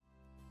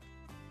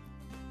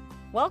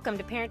Welcome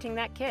to Parenting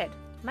That Kid.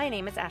 My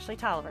name is Ashley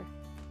Tolliver.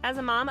 As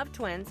a mom of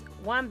twins,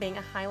 one being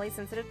a highly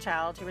sensitive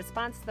child who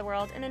responds to the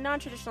world in a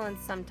non-traditional and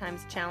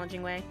sometimes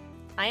challenging way,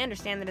 I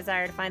understand the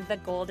desire to find the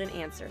golden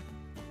answer.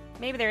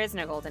 Maybe there is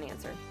no golden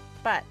answer,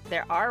 but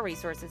there are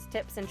resources,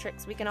 tips, and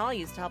tricks we can all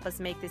use to help us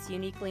make this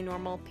uniquely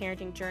normal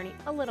parenting journey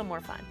a little more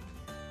fun.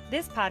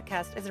 This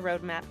podcast is a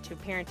roadmap to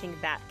parenting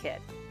that kid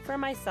for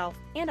myself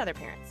and other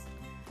parents.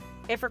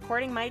 If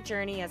recording my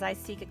journey as I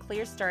seek a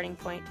clear starting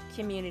point,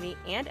 community,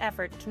 and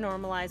effort to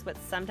normalize what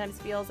sometimes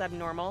feels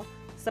abnormal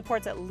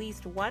supports at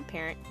least one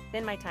parent,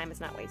 then my time is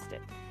not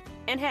wasted.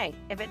 And hey,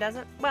 if it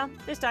doesn't, well,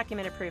 there's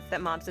documented proof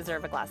that moms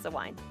deserve a glass of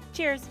wine.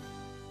 Cheers!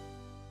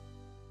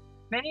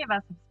 Many of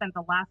us have spent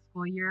the last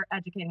school year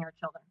educating our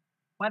children.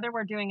 Whether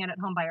we're doing it at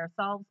home by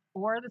ourselves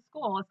or the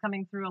school is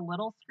coming through a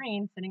little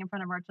screen sitting in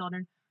front of our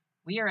children,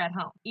 we are at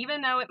home.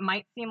 Even though it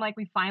might seem like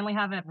we finally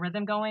have a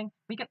rhythm going,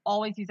 we can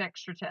always use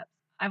extra tips.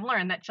 I've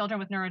learned that children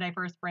with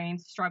neurodiverse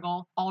brains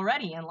struggle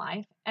already in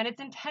life, and it's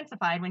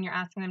intensified when you're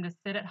asking them to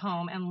sit at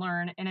home and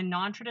learn in a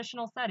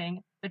non-traditional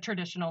setting the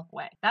traditional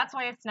way. That's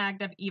why I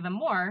snagged up Eva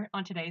Moore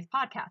on today's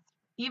podcast.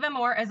 Eva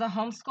Moore is a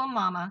homeschool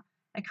mama,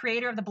 a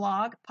creator of the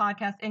blog,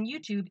 podcast, and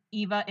YouTube,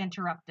 Eva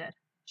Interrupted.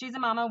 She's a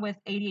mama with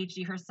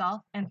ADHD herself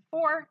and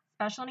 4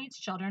 special needs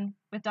children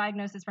with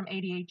diagnosis from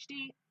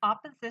ADHD,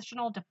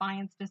 oppositional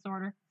defiance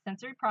disorder,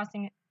 sensory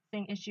processing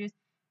issues,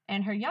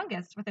 and her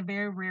youngest with a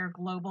very rare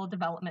global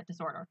development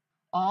disorder.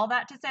 All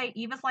that to say,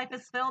 Eva's life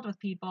is filled with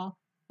people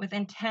with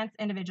intense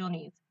individual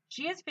needs.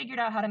 She has figured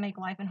out how to make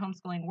life in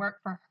homeschooling work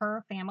for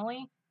her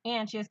family,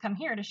 and she has come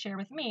here to share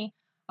with me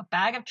a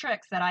bag of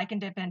tricks that I can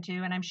dip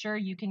into, and I'm sure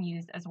you can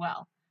use as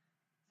well.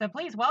 So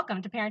please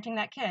welcome to Parenting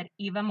That Kid,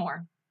 Eva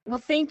Moore. Well,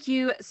 thank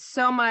you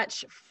so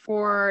much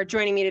for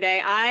joining me today.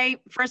 I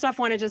first off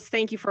want to just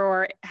thank you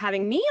for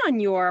having me on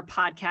your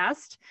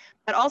podcast,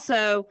 but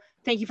also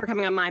thank you for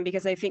coming on mine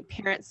because I think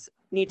parents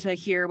need to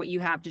hear what you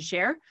have to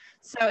share.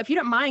 So if you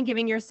don't mind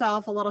giving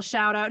yourself a little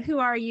shout out, who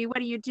are you? What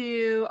do you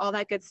do? All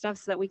that good stuff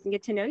so that we can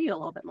get to know you a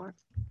little bit more.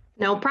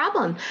 No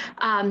problem.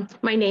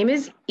 My name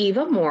is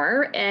Eva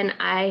Moore, and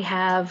I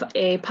have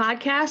a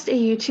podcast, a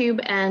YouTube,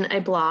 and a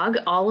blog,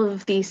 all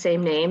of the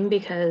same name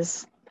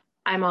because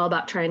I'm all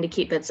about trying to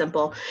keep it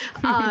simple.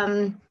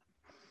 I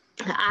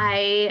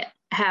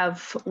have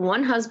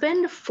one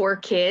husband, 4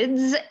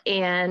 kids,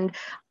 and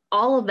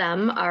all of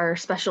them are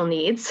special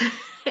needs.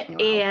 Wow.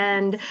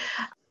 And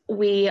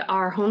we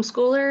are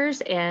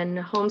homeschoolers and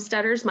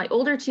homesteaders. My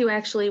older 2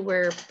 actually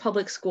were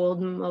public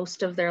schooled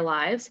most of their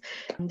lives.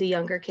 The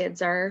younger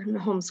kids are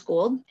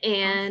homeschooled.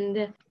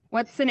 And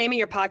what's the name of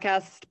your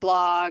podcast,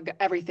 blog,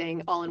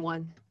 everything, all in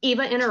one?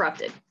 Eva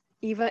Interrupted.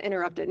 Eva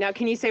Interrupted. Now,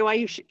 can you say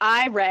why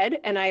I read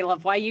and I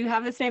love why you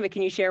have this name, but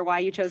can you share why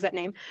you chose that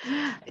name?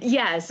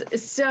 Yes.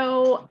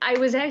 So I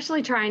was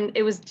actually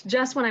it was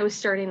just when I was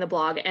starting the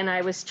blog, and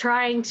I was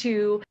trying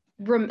to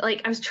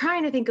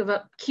think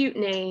of cute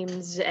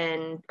names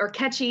or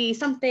catchy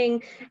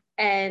something,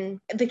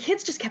 and the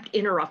kids just kept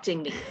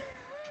interrupting me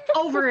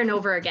over and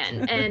over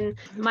again. And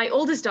my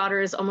oldest daughter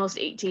is almost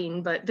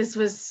 18, but this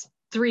was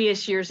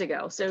 3-ish years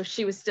ago. So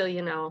she was still,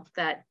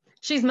 that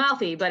she's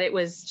mouthy, but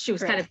she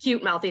was kind of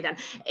cute mouthy then.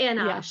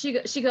 And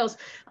she goes,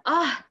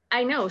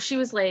 I know. She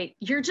was like,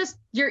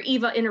 you're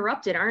Eva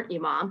Interrupted, aren't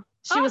you, Mom?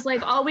 She was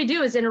like, all we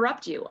do is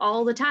interrupt you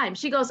all the time.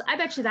 She goes, I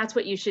bet you that's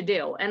what you should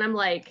do. And I'm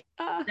like,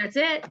 that's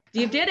it.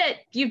 You did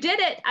it. You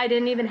did it. I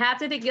didn't even have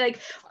to think,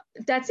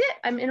 that's it.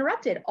 I'm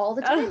interrupted all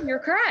the time. You're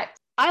correct.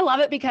 I love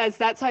it because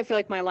that's how I feel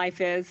like my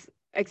life is,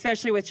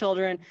 especially with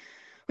children.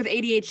 With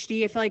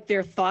ADHD, I feel like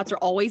their thoughts are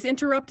always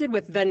interrupted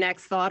with the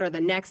next thought or the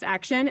next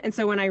action. And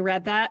so when I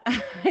read that,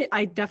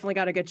 I definitely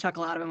got a good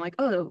chuckle out of it. I'm like,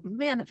 oh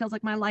man, that feels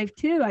like my life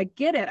too. I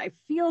get it. I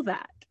feel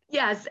that.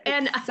 Yes.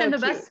 And the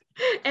best,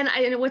 and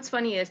what's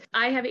funny is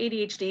I have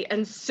ADHD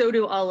and so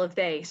do all of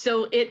they.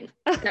 So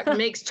that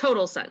makes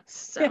total sense.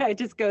 So. Yeah, it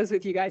just goes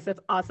with you guys.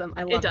 That's awesome.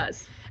 I love it. It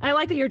does. And I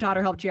like that your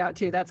daughter helped you out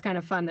too. That's kind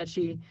of fun that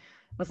she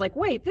was like,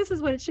 wait, this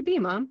is what it should be,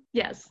 Mom.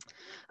 Yes.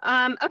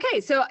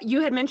 Okay. So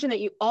you had mentioned that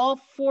all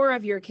 4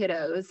 of your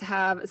kiddos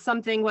have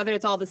something, whether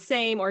it's all the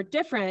same or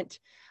different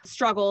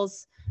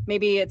struggles.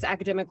 Maybe it's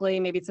academically,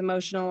 maybe it's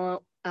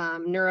emotional,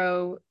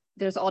 neuro,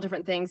 there's all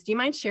different things. Do you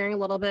mind sharing a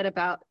little bit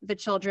about the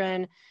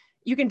children?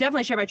 You can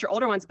definitely share about your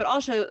older ones, but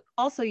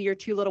also your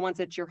 2 little ones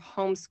that you're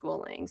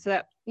homeschooling so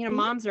that,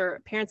 moms or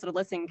parents that are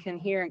listening can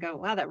hear and go,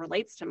 wow, that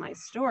relates to my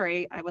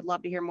story. I would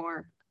love to hear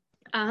more.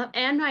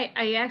 And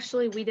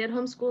we did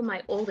homeschool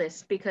my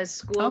oldest because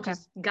school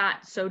just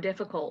got so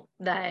difficult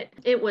that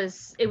it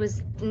was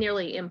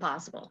nearly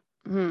impossible.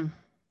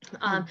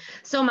 Mm-hmm.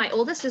 So my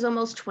oldest is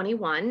almost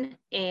 21,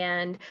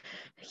 and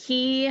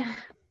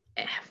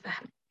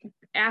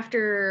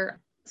after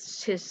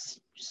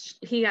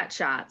he got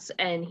shots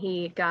and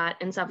he got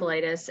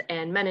encephalitis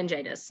and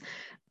meningitis.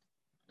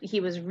 He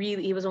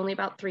was only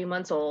about 3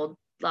 months old,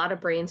 a lot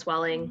of brain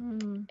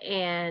swelling.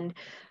 And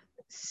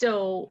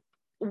so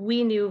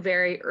we knew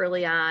very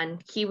early on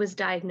he was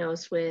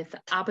diagnosed with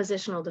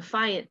oppositional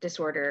defiant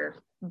disorder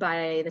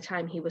by the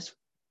time he was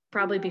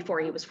probably before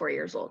he was 4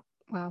 years old.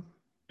 Wow.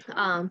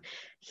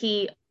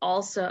 He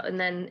also, and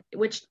then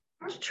which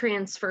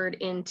transferred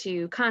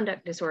into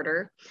conduct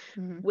disorder,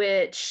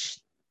 which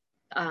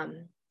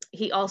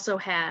he also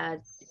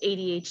had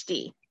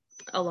ADHD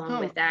along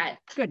with that.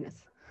 Goodness.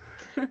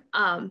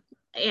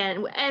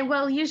 And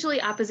well,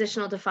 usually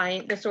oppositional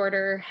defiant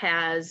disorder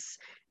has,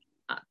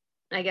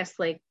 I guess,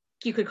 like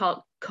you could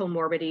call it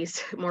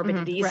morbidities.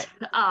 Right.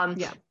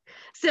 Yeah.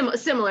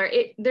 Similar.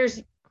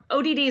 There's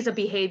ODD is a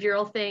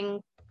behavioral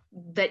thing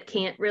that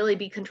can't really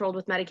be controlled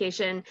with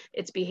medication.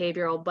 It's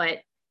behavioral, but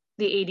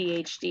the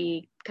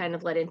ADHD kind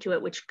of led into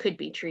it, which could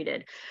be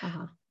treated.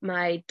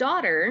 My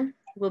daughter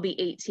will be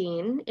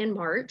 18 in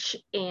March,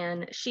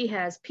 and she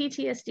has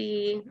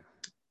PTSD,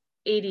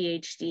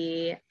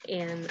 ADHD,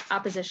 and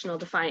oppositional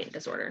defiant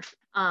disorder.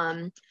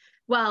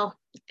 Well,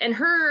 and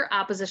her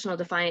oppositional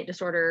defiant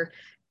disorder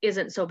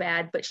isn't so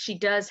bad, but she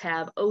does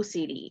have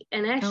OCD,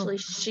 and actually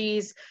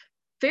she's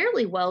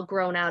fairly well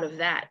grown out of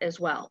that as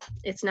well.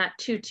 It's not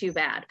too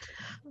bad.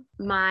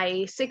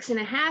 My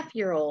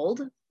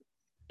 6.5-year-old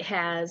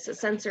has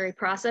sensory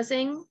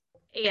processing,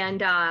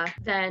 and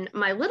then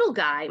my little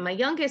guy, my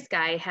youngest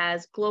guy,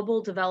 has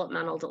global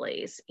developmental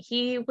delays.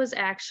 He was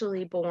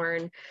actually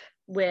born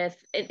with,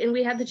 and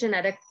we had the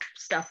genetic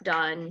stuff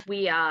done.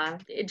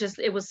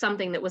 It was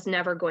something that was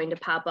never going to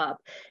pop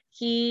up.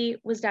 He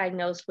was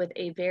diagnosed with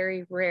a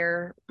very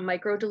rare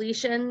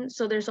microdeletion.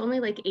 So there's only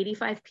like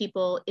 85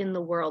 people in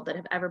the world that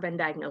have ever been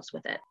diagnosed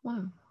with it.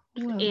 Wow.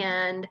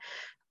 And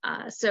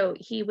so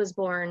he was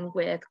born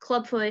with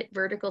clubfoot,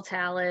 vertical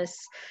talus,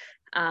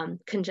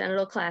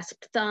 congenital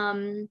clasped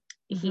thumb.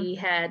 He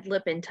had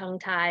lip and tongue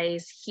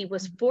ties. He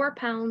was 4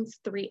 pounds,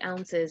 3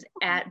 ounces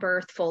at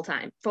birth, full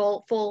term.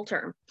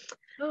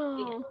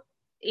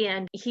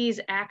 And he's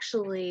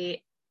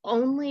actually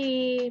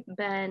only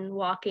been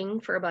walking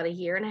for about 1.5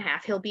 years.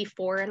 He'll be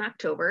 4 in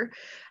October.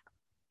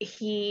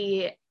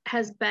 He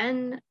has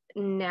been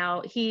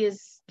he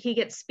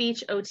gets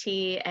speech,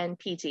 OT, and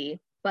PT,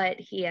 but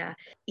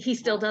he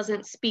still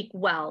doesn't speak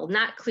well,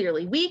 not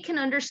clearly. We can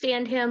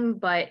understand him,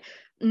 but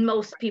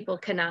most people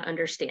cannot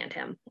understand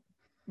him.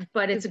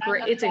 But it's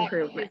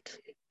improvement.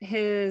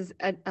 His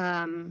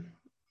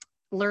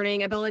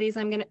learning abilities,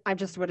 I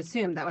just would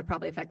assume that would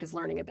probably affect his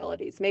learning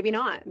abilities. Maybe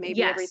not.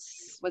 Maybe everything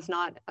was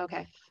not.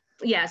 Okay.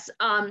 Yes.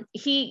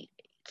 He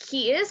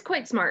is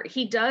quite smart.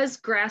 He does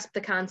grasp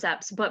the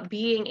concepts, but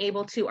being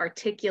able to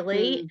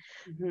articulate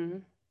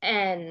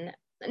and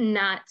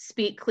not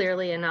speak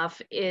clearly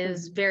enough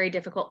is very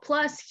difficult.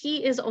 Plus,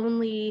 he is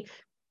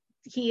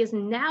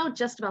now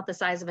just about the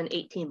size of an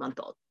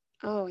 18-month-old.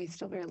 Oh, he's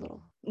still very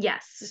little.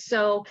 Yes.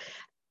 So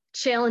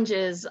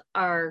challenges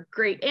are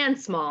great and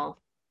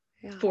small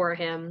for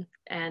him.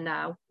 And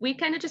we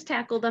kind of just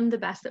tackle them the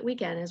best that we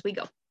can as we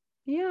go.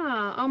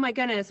 Yeah. Oh my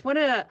goodness. What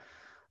a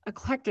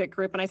eclectic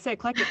group. And I say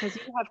eclectic because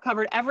you have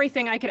covered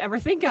everything I could ever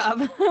think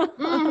of.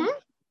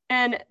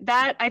 And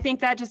I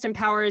think that just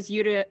empowers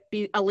you to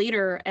be a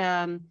leader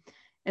in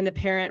the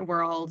parent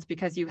world,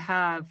 because you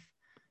have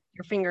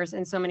your fingers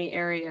in so many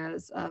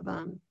areas of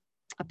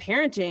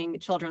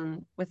parenting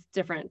children with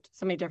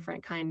so many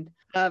different kind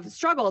of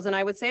struggles. And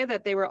I would say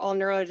that they were all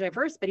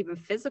neurodiverse, but even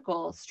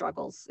physical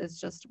struggles is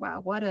just,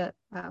 wow,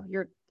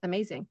 you're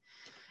amazing.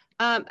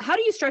 How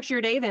do you structure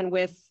your day then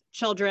with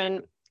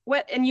children?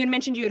 And you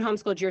mentioned you had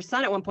homeschooled your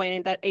son at one point,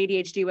 and that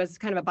ADHD was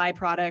kind of a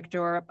byproduct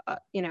or,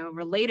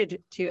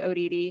 related to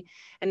ODD.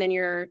 And then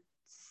your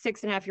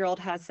 6.5-year-old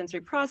has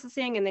sensory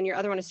processing. And then your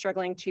other one is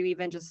struggling to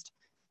even just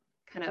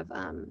kind of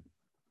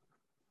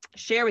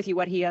share with you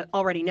what he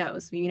already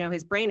knows.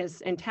 His brain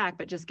is intact,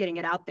 but just getting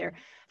it out there.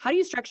 How do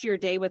you structure your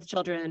day with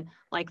children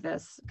like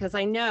this? Because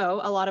I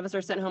know a lot of us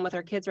are sent home with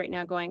our kids right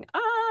now going,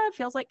 it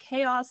feels like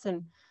chaos.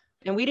 And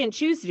we didn't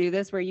choose to do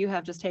this, where you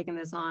have just taken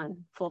this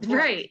on full force.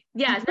 Right.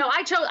 Yeah. No,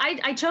 I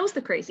chose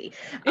the crazy.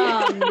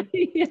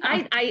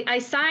 I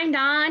signed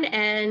on,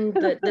 and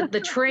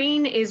the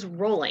train is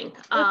rolling.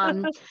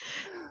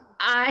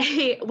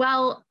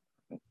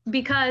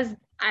 Because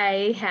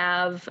I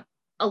have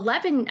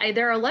 11,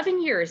 there are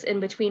 11 years in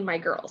between my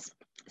girls.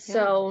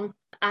 So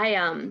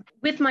I,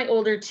 with my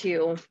older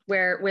two,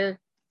 where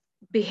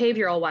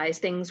behavioral wise,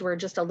 things were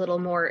just a little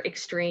more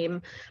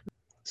extreme.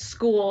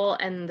 School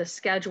and the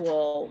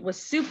schedule was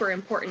super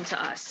important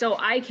to us. So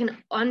I can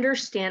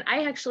understand.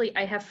 I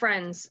have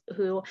friends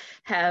who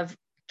have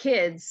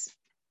kids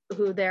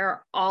who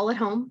they're all at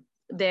home.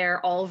 They're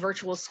all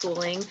virtual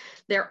schooling.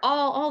 They're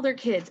all their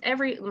kids.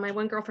 My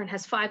one girlfriend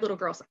has 5 little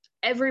girls.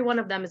 Every one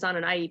of them is on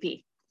an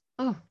IEP.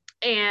 Oh.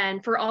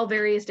 And for all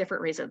various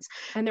different reasons.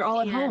 And they're all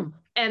at home.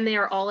 And they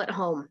are all at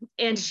home.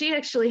 And she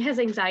actually has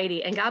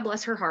anxiety, and God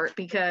bless her heart,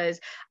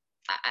 because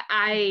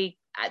I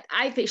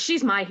think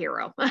she's my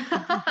hero.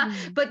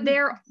 But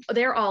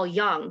they're all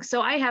young.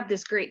 So I have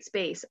this great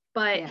space.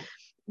 But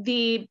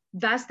the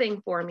best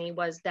thing for me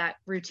was that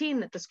routine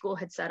that the school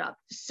had set up.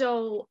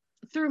 So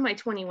through my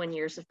 21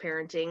 years of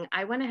parenting,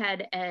 I went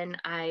ahead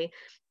and I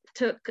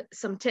took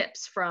some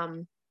tips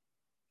from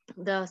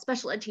the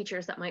special ed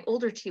teachers that my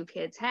older 2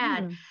 kids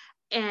had.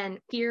 And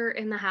here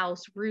in the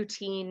house,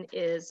 routine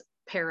is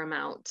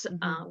paramount.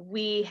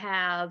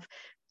 Mm-hmm.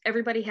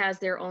 Everybody has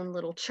their own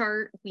little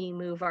chart. We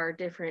move our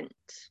different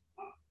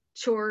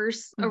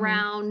chores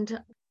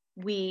around.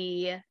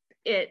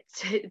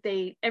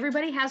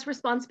 Everybody has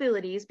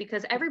responsibilities,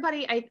 because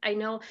everybody, I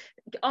know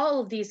all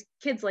of these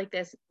kids like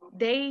this,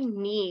 they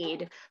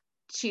need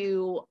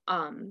to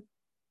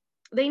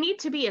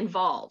be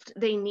involved.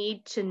 They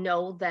need to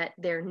know that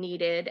they're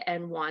needed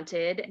and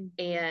wanted,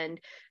 and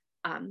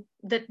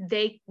that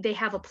they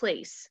have a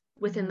place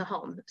within the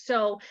home.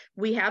 So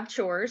we have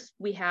chores.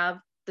 We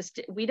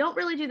we don't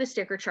really do the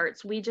sticker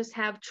charts. We just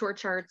have chore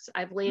charts.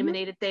 I've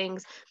laminated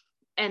things,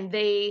 and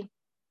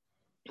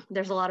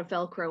there's a lot of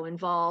Velcro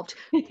involved.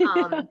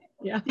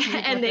 Yeah.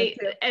 And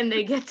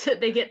they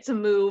get to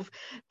move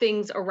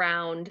things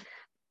around,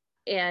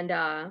 and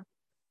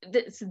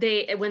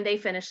when they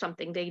finish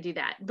something, they do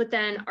that. But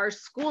then our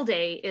school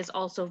day is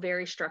also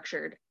very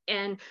structured,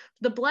 and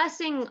the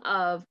blessing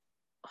of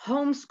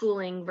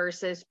homeschooling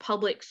versus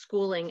public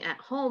schooling at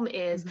home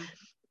is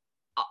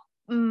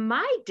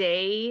my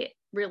day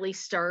really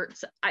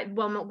starts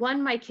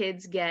my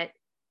kids get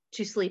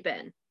to sleep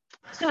in,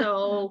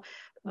 so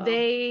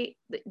they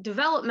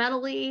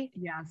developmentally,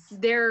 yes,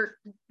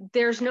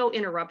 there's no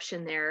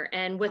interruption there.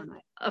 And with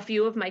a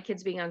few of my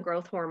kids being on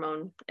growth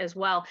hormone as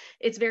well,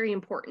 it's very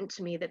important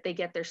to me that they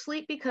get their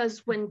sleep,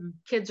 because when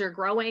kids are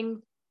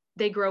growing,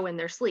 they grow in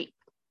their sleep.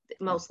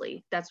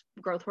 Mostly that's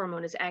growth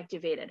hormone is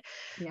activated.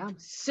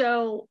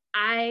 So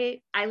I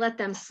let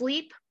them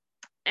sleep,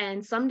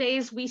 and some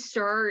days we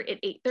start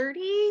at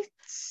 8:30,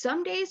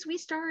 some days we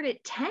start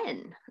at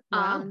 10.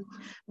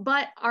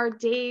 But our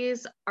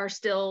days are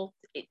still,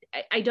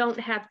 I don't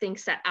have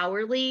things set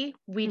hourly.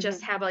 We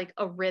just have like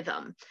a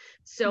rhythm,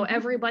 so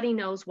everybody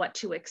knows what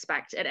to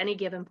expect at any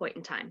given point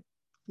in time.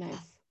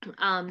 Nice.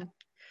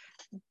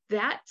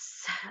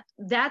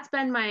 That's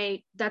been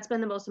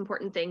the most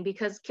important thing,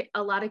 because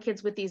a lot of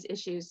kids with these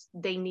issues,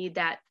 they need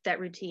that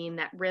routine,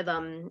 that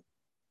rhythm.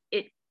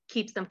 It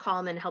keeps them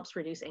calm and helps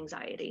reduce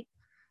anxiety.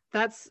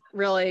 That's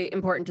really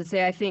important to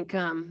say. I think,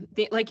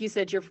 like you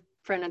said, you're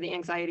friend of the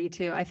anxiety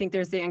too. I think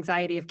there's the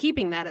anxiety of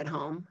keeping that at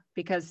home,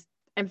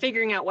 and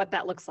figuring out what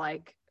that looks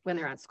like when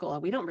they're at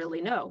school. We don't really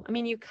know. I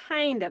mean, you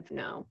kind of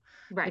know,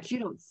 right, but you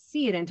don't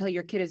see it until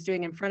your kid is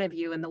doing in front of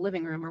you in the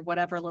living room or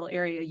whatever little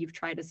area you've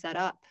tried to set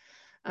up.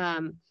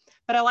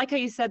 But I like how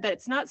you said that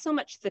it's not so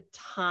much the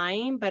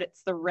time, but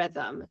it's the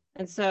rhythm.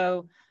 And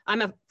so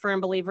I'm a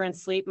firm believer in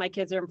sleep. My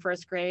kids are in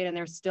first grade and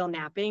they're still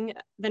napping.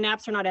 The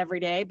naps are not every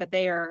day, but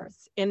they are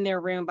in their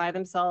room by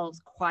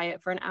themselves,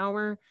 quiet for an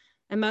hour.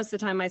 And most of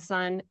the time my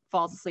son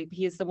falls asleep.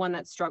 He's the one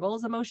that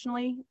struggles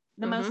emotionally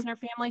the most in our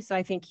family. So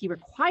I think he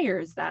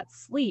requires that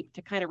sleep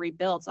to kind of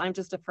rebuild. So I'm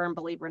just a firm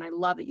believer. And I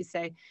love that you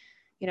say,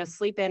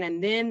 sleep in,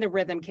 and then the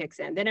rhythm kicks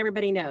in. Then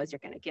everybody knows you're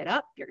going to get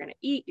up, you're going to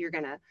eat, you're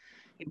going to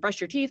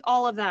brush your teeth,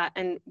 all of that,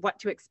 and what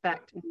to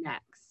expect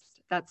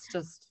next. That's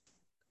just,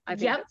 I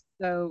think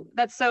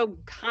that's so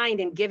kind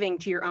and giving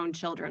to your own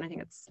children. I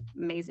think it's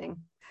amazing.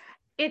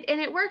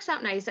 It works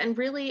out nice. And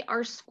really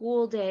our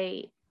school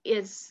day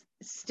is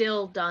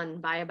still done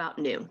by about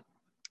noon.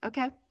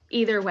 Okay.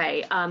 Either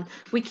way,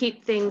 we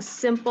keep things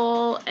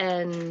simple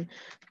and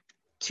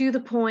to the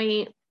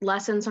point.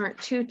 Lessons aren't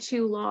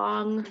too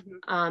long.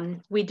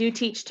 We do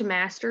teach to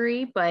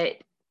mastery, but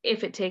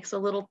if it takes a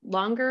little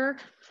longer,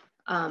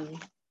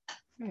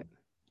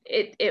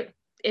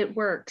 it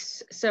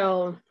works.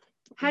 So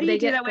how do you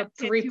do that with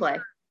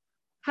replay?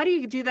 How do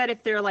you do that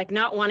if they're like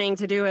not wanting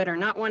to do it or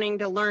not wanting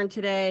to learn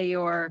today,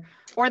 or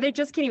they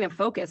just can't even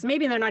focus?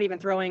 Maybe they're not even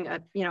throwing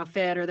a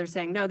fit, or they're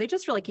saying no, they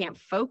just really can't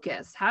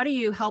focus. How do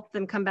you help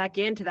them come back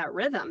into that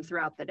rhythm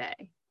throughout the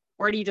day?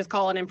 Or do you just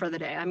call it in for the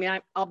day? I mean,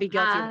 I'll be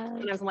guilty.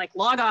 And I was like,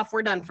 log off,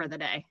 we're done for the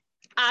day.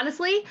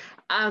 Honestly,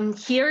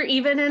 here,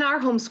 even in our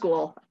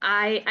homeschool,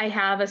 I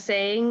have a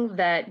saying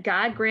that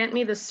God grant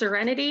me the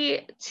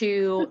serenity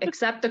to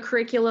accept the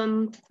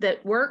curriculum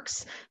that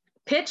works,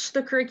 pitch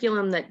the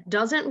curriculum that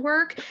doesn't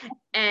work,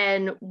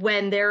 and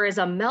when there is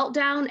a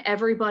meltdown,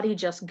 everybody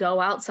just go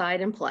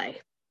outside and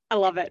play. I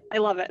love it.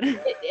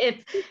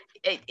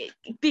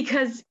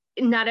 Because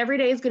not every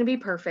day is going to be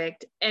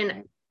perfect,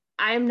 and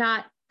I'm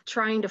not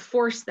trying to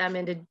force them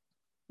into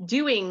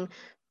doing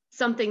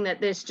something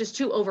that is just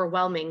too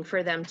overwhelming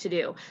for them to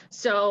do.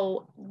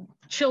 So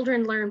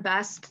children learn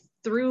best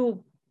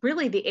through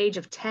really the age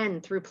of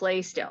 10 through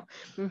play still.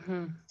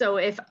 So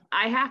if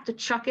I have to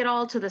chuck it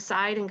all to the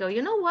side and go,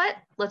 you know what,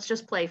 let's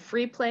just play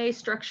free play,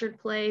 structured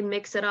play,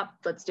 mix it up,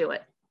 let's do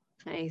it.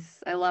 Nice.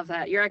 I love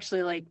that. You're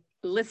actually like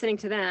listening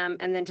to them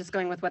and then just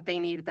going with what they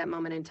need at that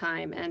moment in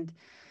time. And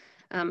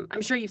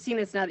I'm sure you've seen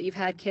this now that you've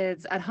had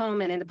kids at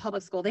home and in the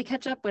public school. They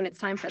catch up when it's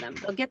time for them.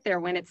 They'll get there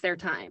when it's their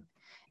time.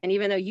 And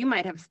even though you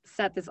might have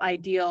set this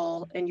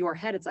ideal in your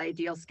head, it's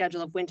ideal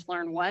schedule of when to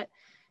learn what,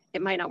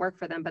 it might not work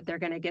for them, but they're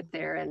going to get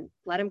there, and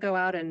let them go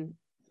out and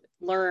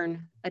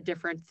learn a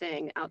different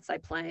thing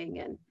outside playing.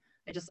 And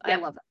I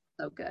love that.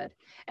 So good.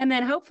 And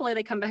then hopefully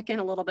they come back in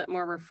a little bit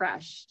more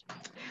refreshed.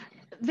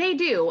 They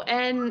do.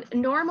 And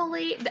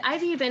normally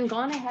I've even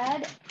gone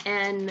ahead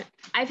and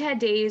I've had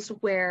days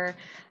where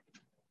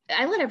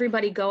I let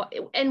everybody go,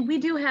 and we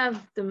do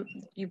have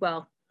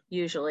well,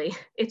 usually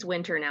it's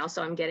winter now,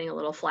 so I'm getting a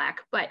little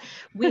flack, but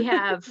we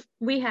have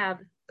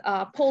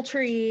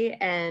poultry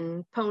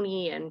and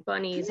pony and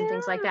bunnies and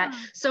things like that.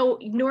 So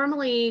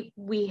normally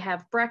we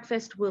have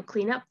breakfast, we'll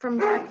clean up from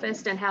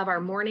breakfast and have our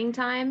morning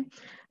time.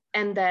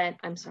 And then,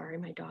 I'm sorry,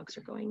 my dogs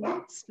are going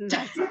nuts.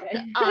 That's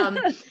okay.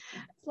 It's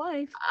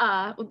life.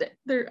 I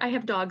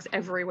have dogs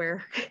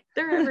everywhere.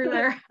 They're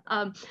everywhere.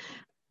 And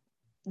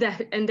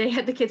they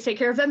had the kids take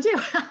care of them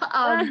too.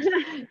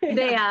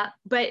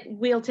 But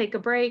we'll take a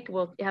break.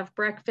 We'll have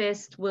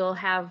breakfast. We'll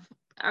have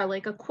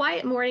like a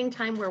quiet morning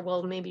time where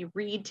we'll maybe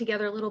read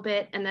together a little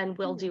bit, and then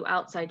we'll do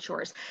outside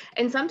chores.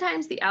 And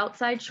sometimes the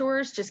outside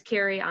chores just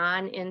carry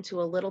on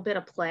into a little bit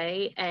of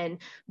play, and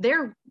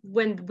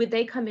when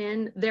they come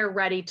in, they're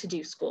ready to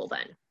do school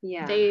then.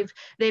 Yeah.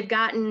 They've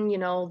gotten,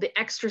 the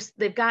extras,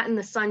 they've gotten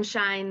the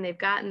sunshine, they've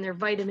gotten their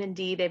vitamin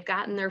D, they've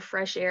gotten their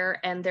fresh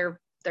air, and they're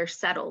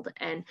settled.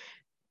 And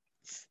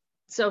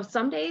so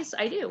some days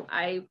I do.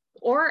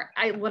 What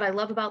I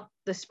love about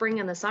the spring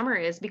and the summer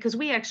is because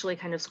we actually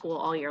kind of school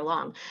all year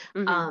long.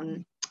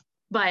 Mm-hmm.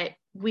 But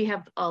we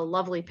have a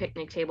lovely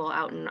picnic table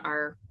out in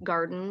our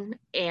garden,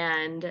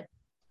 and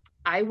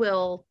I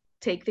will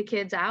take the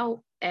kids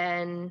out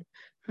and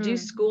do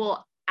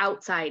school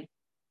outside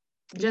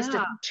just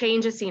to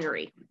change of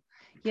scenery.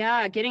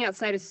 Yeah, getting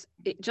outside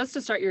just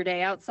to start your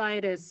day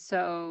outside is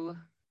so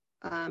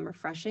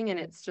refreshing, and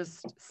it's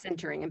just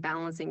centering and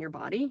balancing your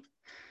body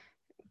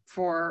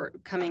for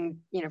coming,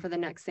 for the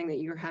next thing that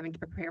you're having to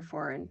prepare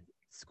for. And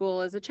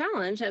school is a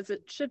challenge, as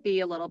it should be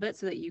a little bit,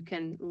 so that you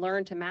can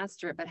learn to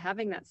master it, but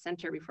having that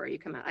center before you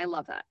come out, I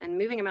love that. And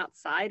moving them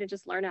outside and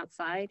just learn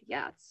outside.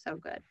 Yeah, it's so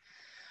good.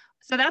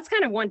 So that's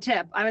kind of one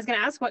tip. I was going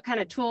to ask, what kind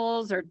of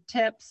tools or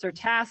tips or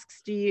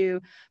tasks do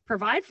you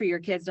provide for your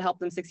kids to help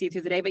them succeed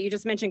through the day? But you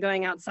just mentioned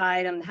going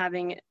outside and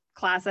having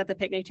class at the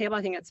picnic table.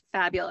 I think that's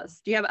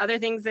fabulous. Do you have other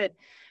things that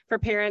for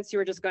parents who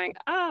are just going,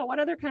 oh, what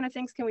other kind of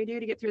things can we do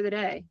to get through the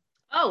day?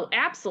 Oh,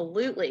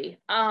 absolutely.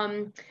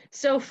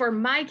 So for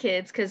my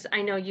kids, because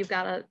I know you've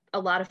got a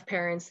lot of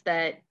parents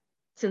that,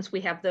 since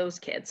we have those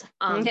kids,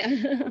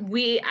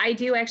 I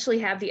do actually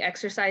have the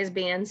exercise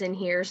bands in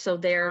here. So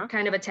they're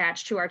kind of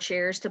attached to our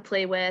chairs to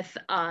play with.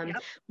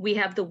 We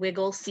have the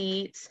wiggle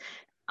seats.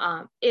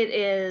 It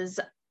is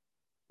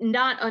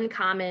not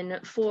uncommon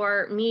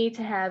for me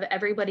to have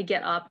everybody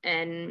get up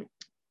and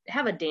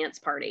have a dance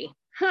party.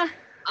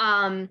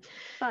 Fun.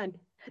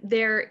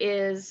 There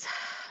is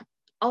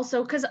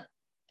also, because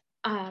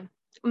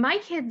my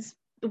kids,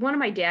 one of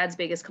my dad's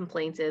biggest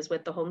complaints is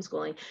with the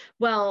homeschooling,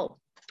 well,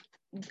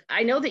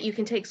 I know that you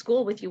can take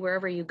school with you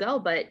wherever you go,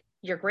 but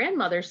your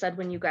grandmother said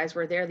when you guys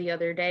were there the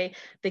other day,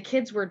 the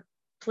kids were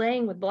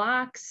playing with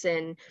blocks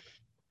and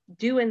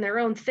doing their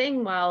own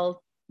thing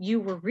while you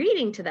were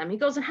reading to them. He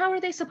goes, and how are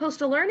they supposed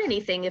to learn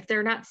anything if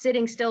they're not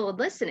sitting still and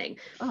listening?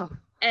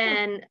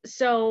 And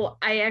so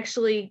I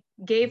actually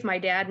gave my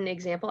dad an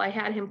example. I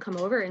had him come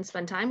over and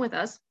spend time with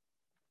us,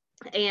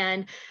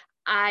 and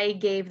I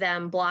gave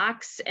them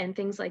blocks and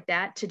things like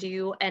that to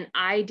do. And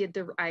I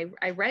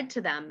read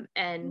to them.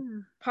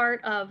 And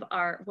part of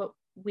what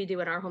we do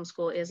in our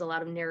homeschool is a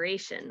lot of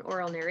narration,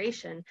 oral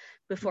narration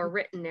before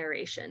written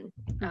narration,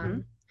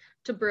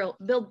 to build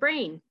the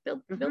brain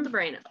up.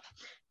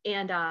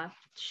 And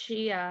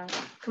she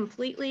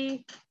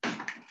completely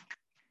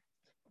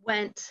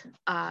went,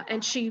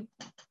 and she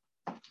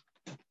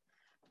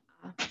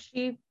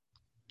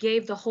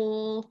gave the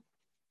whole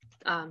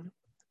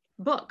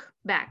book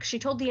back. She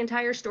told the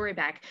entire story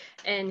back,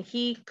 and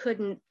he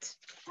couldn't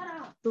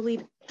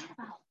believe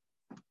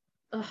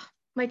it.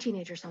 My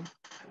teenager son.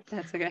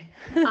 That's okay.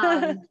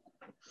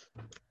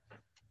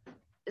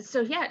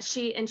 So yeah,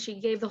 she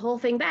gave the whole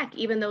thing back,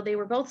 even though they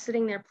were both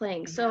sitting there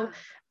playing. So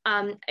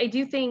I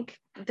do think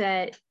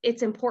that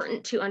it's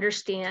important to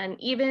understand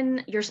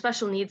even your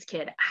special needs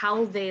kid,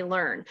 how they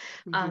learn,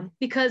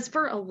 because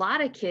for a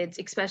lot of kids,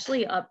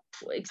 especially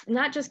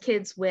not just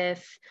kids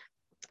with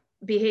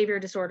behavior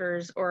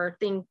disorders or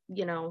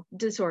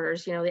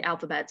disorders, the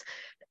alphabets,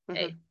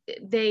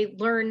 they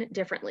learn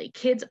differently.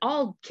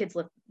 All kids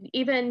live,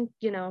 even,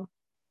 your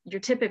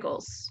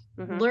typicals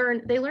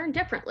they learn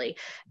differently.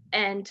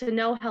 And to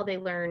know how they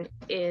learn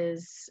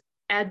is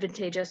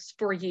advantageous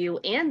for you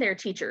and their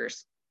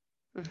teachers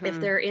if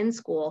they're in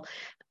school,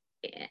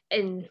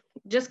 and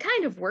just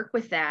kind of work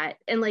with that.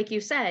 And like you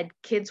said,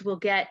 kids will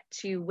get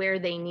to where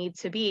they need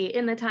to be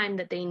in the time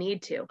that they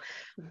need to.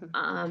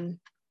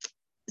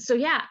 So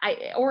yeah,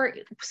 or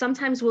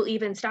sometimes we'll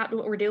even stop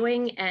what we're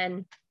doing,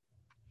 and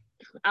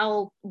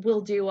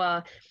we'll do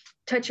a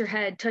touch your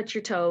head, touch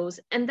your toes.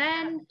 And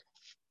then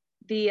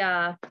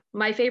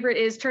my favorite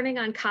is turning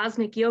on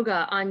Cosmic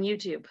Yoga on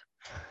YouTube.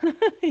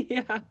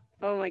 Yeah.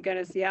 Oh my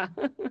goodness. Yeah.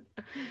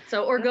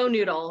 So, or Go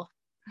Noodle.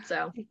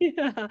 So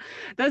yeah,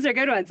 those are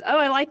good ones. Oh,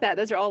 I like that.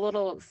 Those are all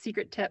little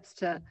secret tips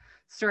to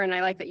store. And I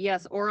like that.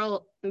 Yes.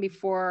 Oral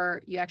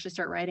before you actually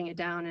start writing it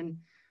down.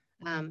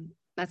 And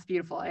that's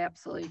beautiful. I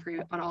absolutely agree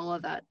on all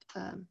of that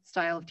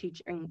style of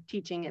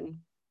teaching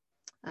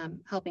and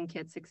helping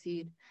kids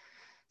succeed.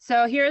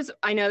 So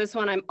I know this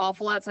one I'm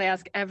awful at, so I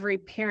ask every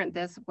parent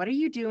this. What are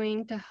you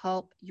doing to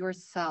help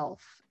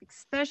yourself,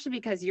 especially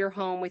because you're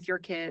home with your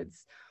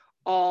kids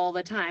all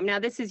the time? Now,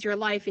 this is your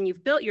life and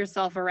you've built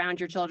yourself around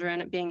your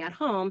children being at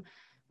home,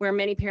 where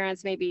many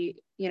parents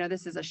maybe,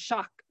 this is a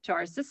shock to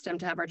our system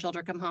to have our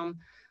children come home.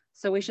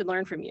 So we should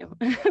learn from you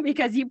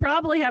because you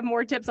probably have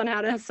more tips on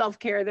how to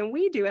self-care than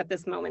we do at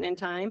this moment in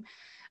time.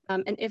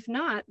 And if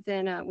not,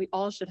 then we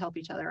all should help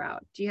each other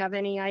out. Do you have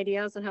any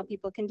ideas on how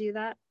people can do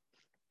that?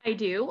 I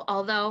do,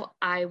 although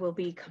I will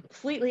be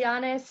completely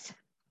honest,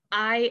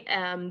 I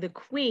am the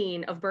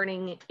queen of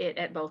burning it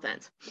at both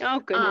ends. Oh,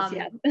 goodness,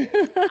 yes.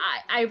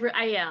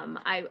 I am.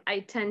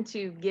 I tend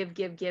to give,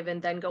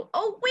 and then go,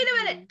 oh, wait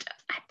a minute.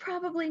 I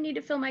probably need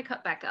to fill my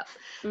cup back up.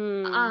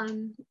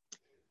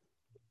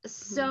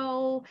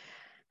 So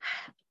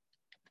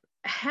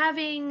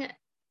having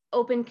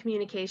open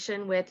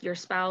communication with your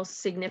spouse,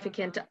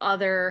 significant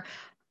other,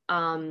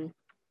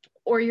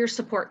 or your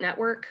support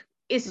network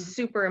is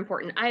super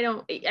important. I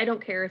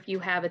don't care if you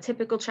have a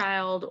typical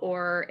child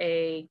or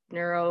a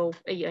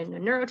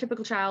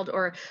neurotypical child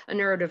or a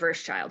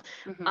neurodiverse child.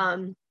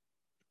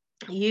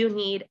 You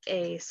need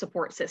a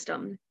support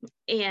system,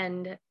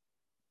 and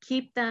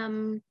keep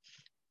them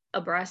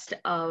abreast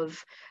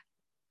of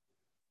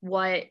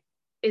what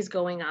is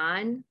going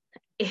on,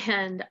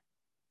 and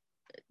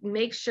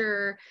make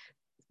sure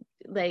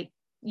like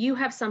you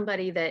have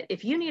somebody that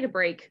if you need a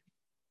break,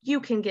 you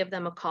can give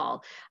them a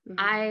call.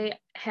 I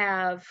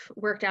have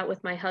worked out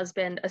with my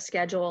husband a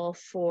schedule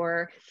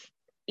for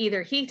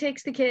either he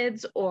takes the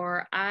kids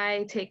or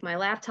I take my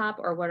laptop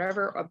or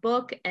whatever, a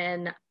book,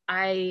 and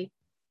I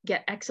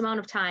get X amount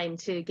of time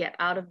to get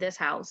out of this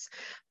house.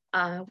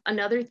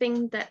 Another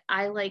thing that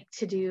I like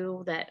to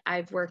do that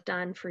I've worked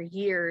on for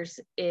years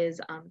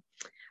is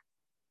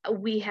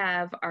we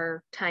have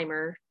our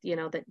timer,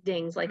 that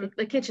dings like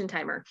a kitchen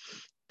timer,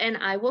 and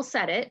I will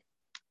set it.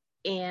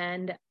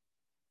 And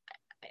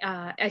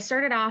I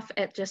started off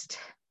at just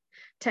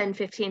 10,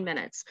 15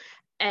 minutes.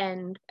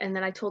 And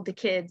then I told the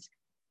kids,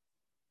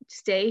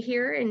 stay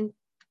here in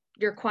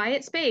your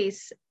quiet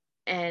space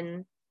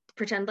and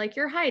pretend like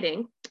you're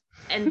hiding.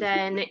 And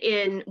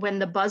then when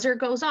the buzzer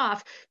goes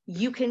off,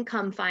 you can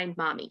come find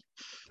mommy.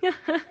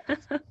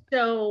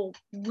 So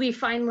we've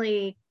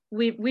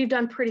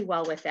done pretty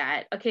well with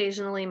that.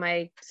 Occasionally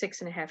my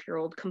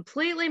 6.5-year-old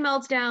completely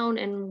melts down,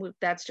 and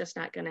that's just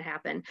not going to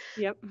happen.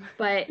 Yep.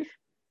 But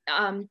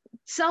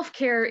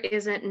self-care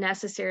isn't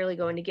necessarily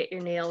going to get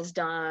your nails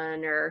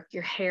done or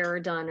your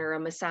hair done or a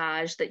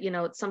massage. That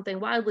it's something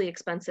wildly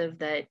expensive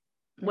that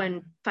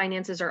when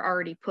finances are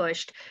already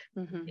pushed,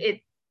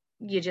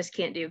 you just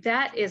can't do.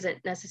 That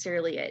isn't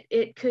necessarily it.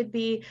 It could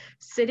be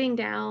sitting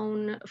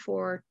down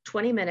for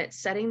 20 minutes,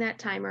 setting that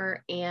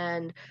timer,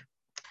 and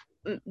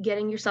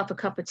getting yourself a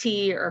cup of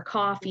tea or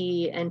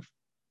coffee and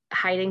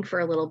hiding for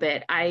a little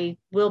bit. I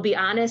will be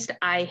honest,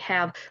 I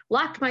have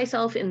locked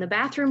myself in the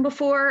bathroom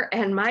before,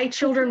 and my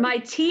children, my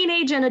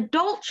teenage and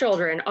adult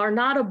children, are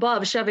not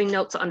above shoving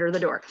notes under the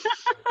door.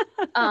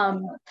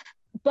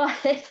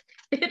 But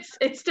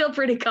it's still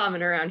pretty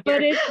common around here.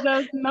 But it's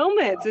those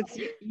moments. It's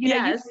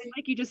yes.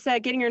 Like you just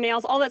said, getting your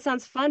nails, all that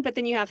sounds fun, but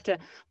then you have to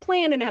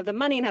plan and have the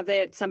money and have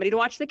somebody to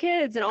watch the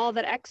kids and all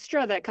that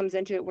extra that comes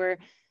into it, where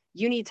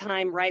you need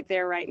time right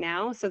there, right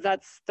now. So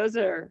that's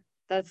so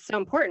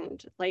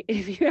important. Like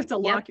if you have to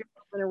lock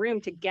yourself in a room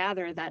to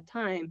gather that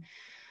time.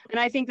 And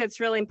I think that's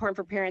really important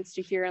for parents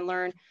to hear and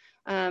learn,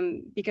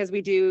 because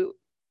we do,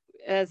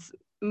 as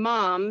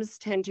moms,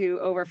 tend to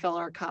overfill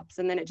our cups,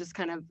 and then it just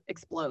kind of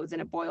explodes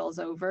and it boils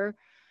over.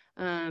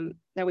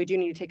 That we do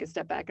need to take a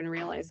step back and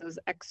realize those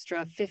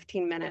extra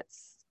 15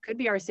 minutes could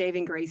be our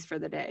saving grace for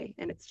the day.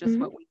 And it's just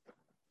what we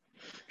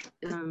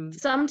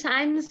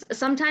sometimes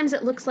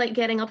it looks like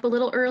getting up a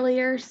little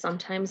earlier.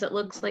 Sometimes it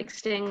looks like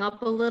staying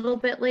up a little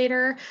bit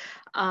later.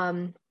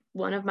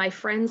 One of my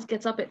friends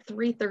gets up at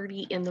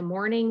 3:30 in the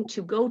morning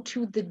to go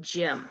to the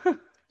gym.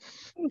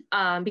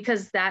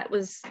 Because that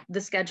was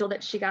the schedule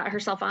that she got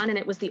herself on, and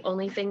it was the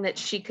only thing that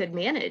she could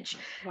manage.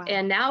 Wow.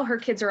 And now her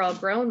kids are all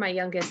grown. My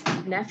youngest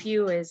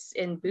nephew is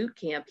in boot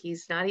camp.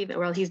 He's done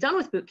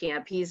with boot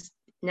camp. He's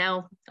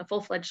now a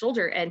full-fledged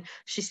soldier, and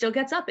she still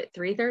gets up at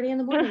 3:30 in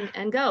the morning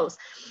and goes.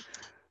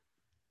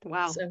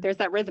 Wow. So, there's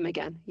that rhythm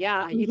again.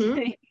 Yeah.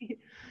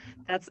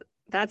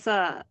 That's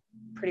a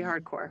pretty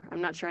hardcore. I'm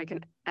not sure I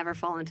can ever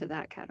fall into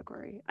that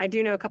category. I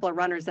do know a couple of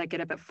runners that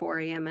get up at 4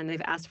 a.m. and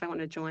they've asked if I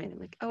want to join. I'm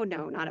like, oh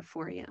no, not at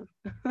 4 a.m.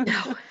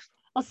 No.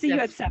 I'll see you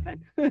at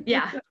 7.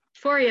 Yeah.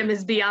 4 a.m.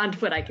 is beyond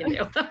what I can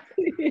do.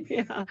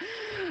 Yeah.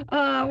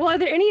 Well, are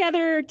there any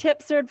other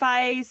tips or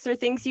advice or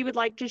things you would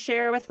like to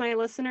share with my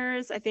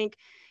listeners? I think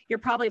you're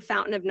probably a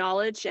fountain of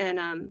knowledge, and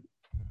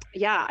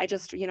I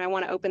just, I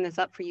want to open this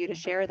up for you to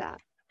share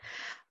that.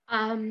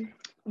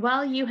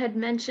 Well, you had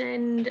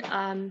mentioned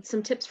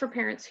some tips for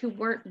parents who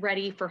weren't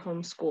ready for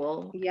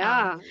homeschool.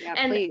 Yeah,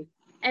 please.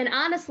 And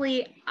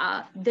honestly,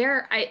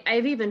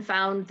 I've even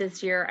found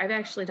this year, I've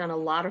actually done a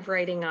lot of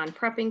writing on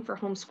prepping for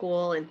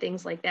homeschool and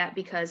things like that,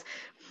 because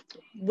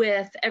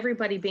with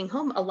everybody being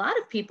home, a lot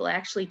of people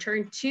actually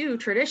turned to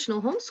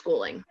traditional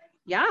homeschooling.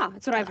 Yeah,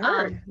 that's what I've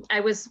heard.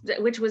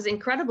 Which was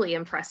incredibly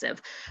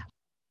impressive.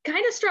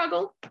 Kind of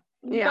struggle,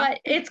 Yeah. but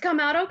it's come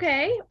out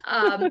okay.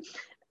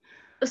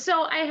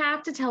 So I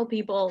have to tell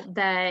people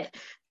that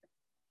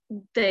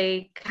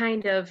they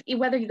kind of,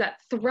 whether you got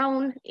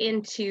thrown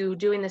into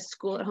doing this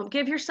school at home,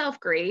 give yourself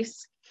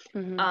grace.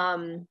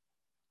 Mm-hmm.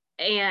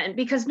 And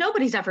because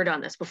nobody's ever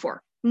done this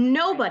before.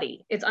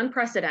 Nobody. It's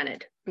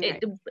unprecedented.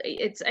 Right.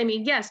 It's, I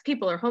mean, yes,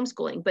 people are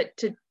homeschooling, but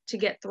to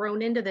get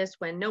thrown into this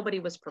when nobody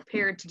was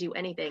prepared to do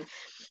anything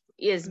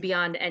is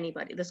beyond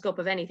anybody, the scope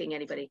of anything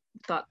anybody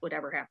thought would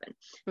ever happen.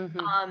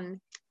 Mm-hmm.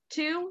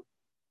 Two,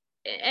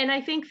 and I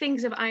think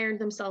things have ironed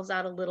themselves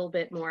out a little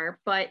bit more,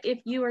 but if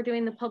you are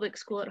doing the public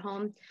school at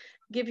home,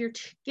 give your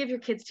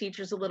kids'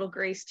 teachers a little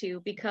grace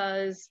too,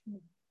 because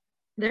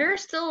there are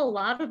still a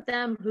lot of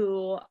them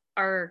who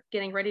are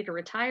getting ready to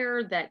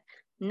retire that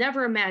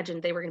never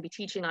imagined they were going to be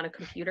teaching on a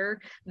computer.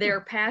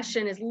 Their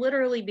passion is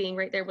literally being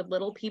right there with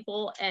little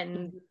people,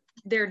 and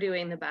they're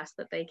doing the best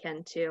that they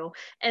can too.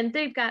 And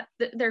they've got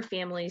their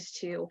families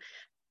too.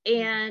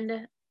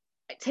 And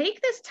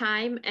take this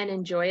time and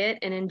enjoy it,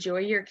 and enjoy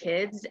your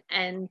kids,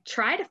 and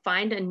try to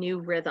find a new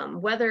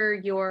rhythm, whether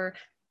you're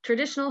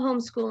traditional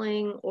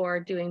homeschooling or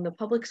doing the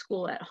public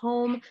school at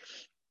home.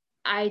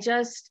 I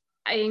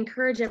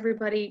encourage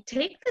everybody,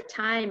 take the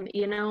time,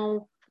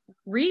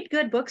 read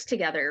good books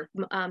together.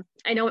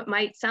 I know it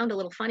might sound a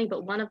little funny,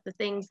 but one of the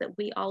things that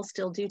we all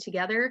still do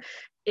together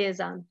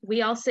is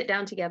we all sit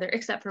down together,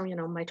 except for,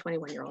 my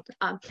 21-year-old.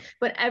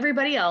 But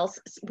everybody else,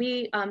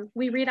 we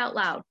read out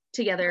loud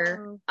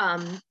together.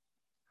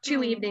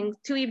 Two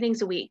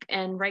evenings a week,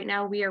 and right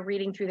now we are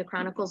reading through the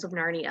Chronicles of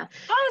Narnia.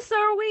 Oh, so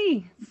are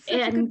we.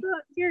 Such a good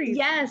series.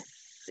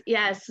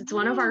 Yes, it's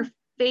one of our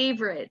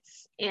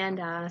favorites, and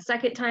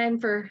second time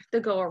for the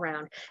go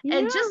around. Yeah.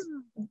 And just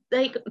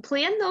like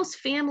plan those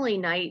family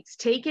nights,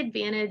 take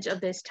advantage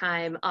of this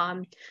time.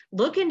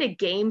 Look into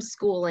game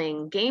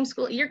schooling.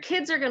 Your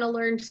kids are going to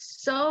learn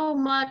so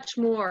much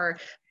more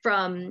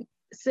from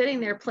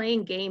sitting there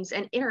playing games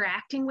and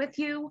interacting with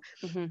you.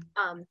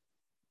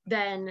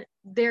 Then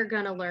they're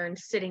going to learn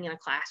sitting in a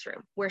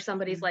classroom where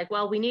somebody's like,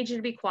 well, we need you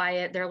to be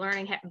quiet. They're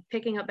learning,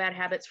 picking up bad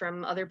habits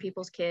from other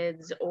people's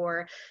kids,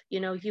 or,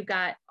 you've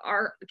got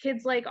our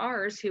kids like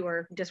ours who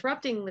are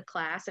disrupting the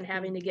class and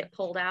having to get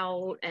pulled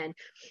out. And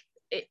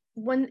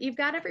when you've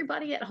got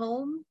everybody at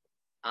home,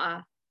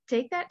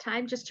 take that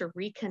time just to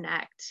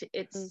reconnect.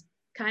 It's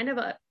kind of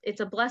it's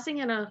a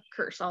blessing and a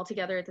curse all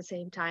together at the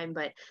same time.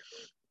 But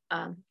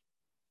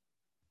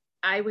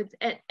I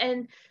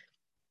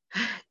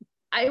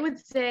would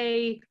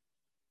say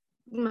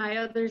my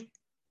other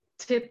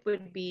tip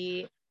would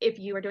be, if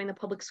you are doing the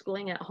public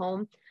schooling at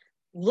home,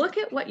 look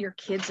at what your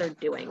kids are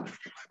doing.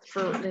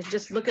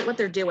 Just look at what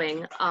they're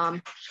doing.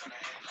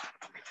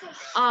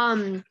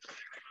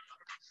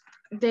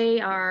 They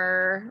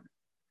are,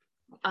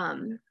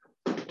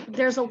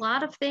 there's a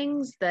lot of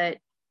things that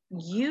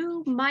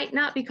you might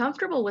not be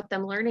comfortable with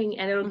them learning,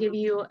 and it'll give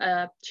you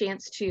a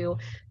chance to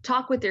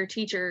talk with their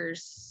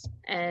teachers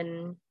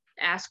and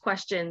ask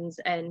questions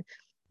and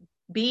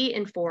be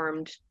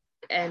informed,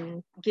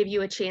 and give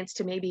you a chance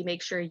to maybe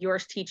make sure you're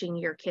teaching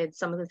your kids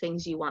some of the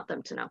things you want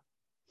them to know.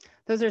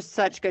 Those are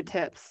such good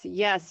tips.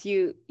 Yes,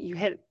 you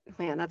hit,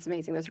 man, that's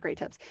amazing. Those are great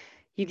tips.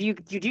 You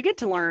do get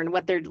to learn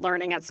what they're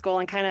learning at school,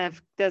 and kind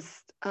of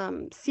this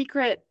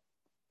secret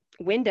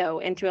window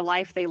into a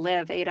life they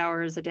live 8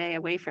 hours a day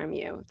away from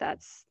you.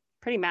 That's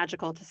pretty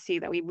magical to see,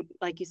 that we,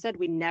 like you said,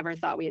 we never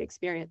thought we'd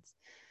experience.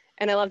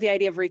 And I love the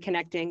idea of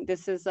reconnecting.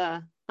 This is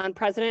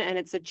unprecedented, and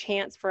it's a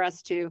chance for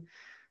us to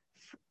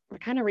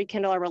kind of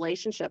rekindle our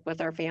relationship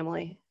with our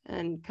family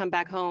and come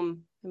back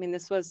home. I mean,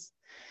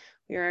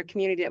 we were a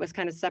community that was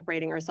kind of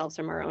separating ourselves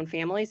from our own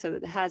family. So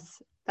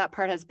that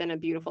part has been a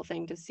beautiful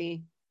thing to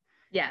see.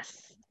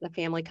 Yes. The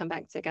family come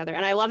back together.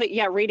 And I love it.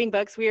 Yeah. Reading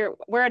books. We're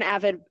an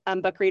avid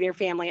book reader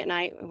family at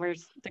night.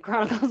 Where's the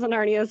Chronicles of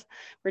Narnia?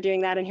 We're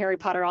doing that, and Harry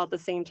Potter all at the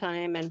same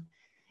time,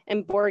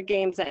 and board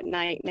games at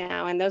night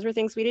now. And those were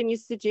things we didn't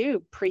used to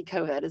do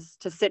pre-COVID, is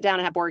to sit down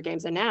and have board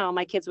games. And now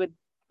my kids would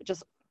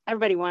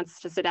everybody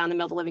wants to sit down in the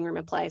middle of the living room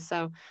and play.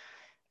 So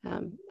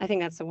I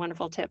think that's a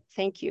wonderful tip.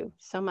 Thank you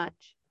so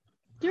much.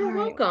 You're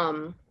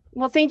welcome.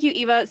 Well, thank you,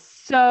 Eva,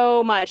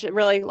 so much.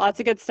 Really, lots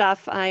of good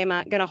stuff. I'm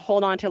going to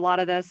hold on to a lot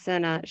of this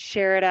and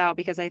share it out,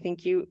 because I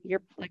think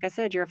you're, like I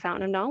said, you're a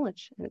fountain of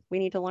knowledge. We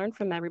need to learn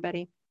from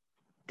everybody.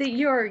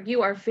 You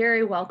are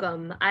very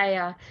welcome.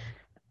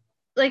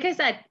 Like I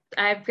said,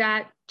 I've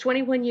got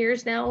 21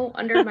 years now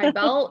under my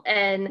belt,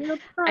 and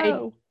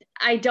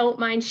I don't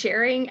mind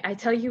sharing. I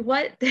tell you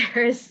what,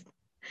 there's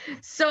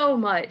so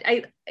much.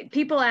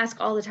 People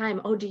ask all the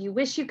time, oh, do you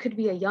wish you could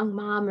be a young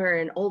mom or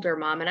an older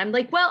mom? And I'm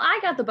like, well, I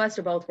got the best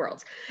of both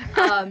worlds.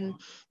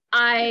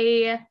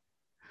 I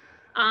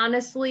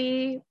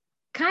honestly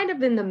kind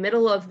of in the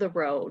middle of the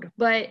road,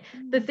 but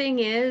the thing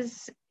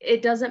is,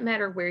 it doesn't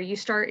matter where you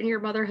start in your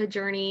motherhood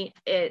journey.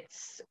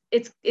 It's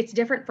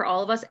different for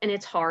all of us, and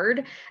it's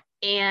hard.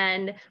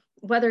 And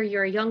whether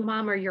you're a young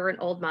mom or you're an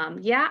old mom,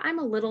 yeah, I'm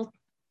a little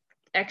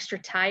extra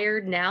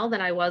tired now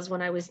than I was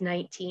when I was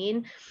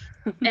 19.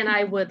 And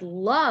I would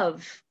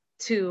love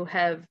to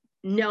have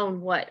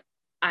known what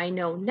I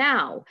know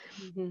now.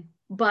 Mm-hmm.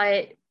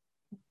 But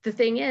the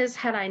thing is,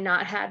 had I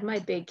not had my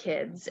big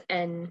kids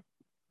and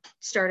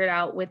started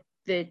out with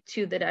the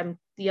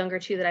younger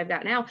two that I've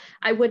got now,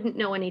 I wouldn't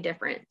know any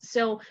different.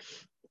 So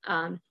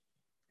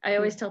I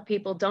always tell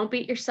people, don't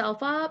beat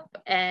yourself up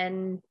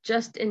and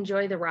just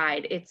enjoy the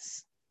ride.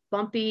 It's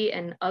bumpy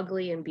and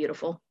ugly and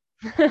beautiful.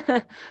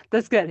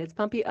 That's good. It's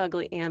bumpy,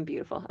 ugly, and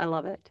beautiful. I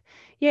love it.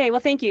 Yay. Well,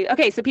 thank you.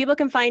 Okay. So people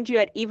can find you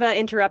at Eva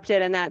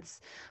Interrupted, and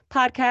that's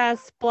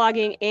podcasts,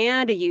 blogging,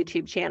 and a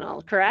YouTube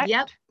channel, correct?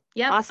 Yep.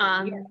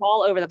 Awesome. You're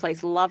all over the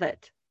place. Love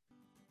it.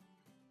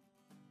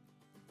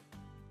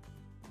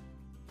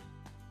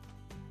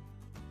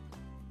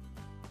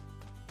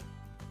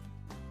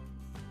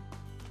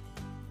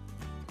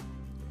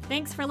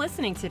 Thanks for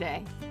listening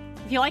today.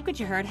 If you like what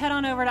you heard, head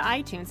on over to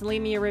iTunes and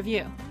leave me a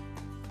review.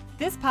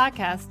 This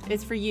podcast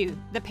is for you,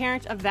 the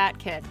parent of that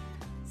kid.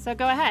 So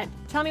go ahead,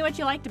 tell me what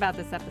you liked about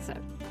this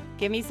episode.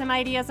 Give me some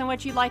ideas on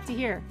what you'd like to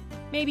hear.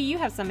 Maybe you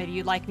have somebody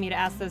you'd like me to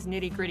ask those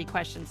nitty-gritty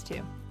questions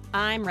to.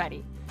 I'm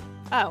ready.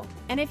 Oh,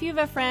 and if you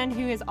have a friend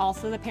who is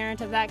also the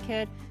parent of that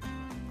kid,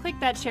 click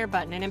that share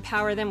button and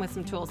empower them with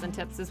some tools and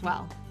tips as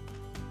well.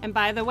 And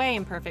by the way,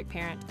 imperfect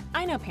parent,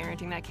 I know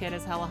parenting that kid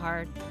is hella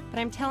hard, but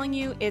I'm telling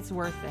you, it's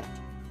worth it.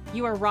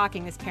 You are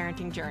rocking this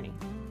parenting journey.